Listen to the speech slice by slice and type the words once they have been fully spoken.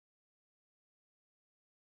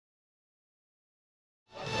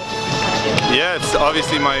Yeah, it's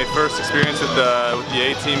obviously my first experience with the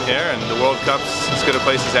A team here, and the World Cup's as good a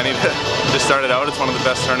place as any to just started out. It's one of the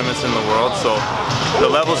best tournaments in the world, so the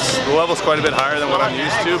level's quite a bit higher than what I'm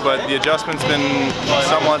used to, but the adjustment's been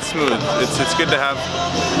somewhat smooth. It's good to have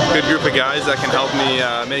a good group of guys that can help me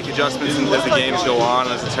make adjustments as the games go on,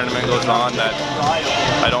 as the tournament goes on, that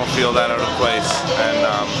I don't feel that out of place. And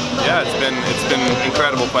yeah, it's been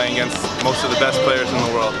incredible playing against most of the best players in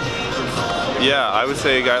the world. Yeah, I would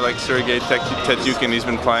say a guy like Sergei Tetyukin, he's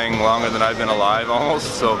been playing longer than I've been alive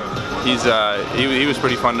almost, so he was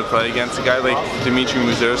pretty fun to play against. A guy like Dmitry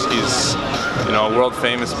Muzerski's, you know, a world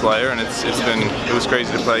famous player, and it was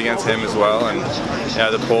crazy to play against him as well. And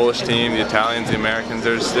yeah, the Polish team, the Italians, the Americans,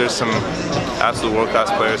 there's some absolute world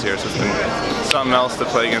class players here, so it's been something else to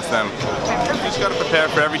play against them. You just got to prepare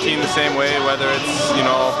for every team the same way, whether it's, you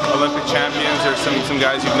know, Olympic champions or some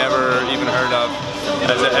guys you've never even heard of.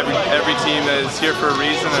 As every team is here for a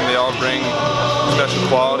reason, and they all bring special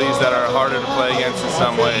qualities that are harder to play against in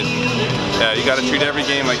some ways. Yeah, you got to treat every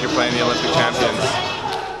game like you're playing the Olympic champions.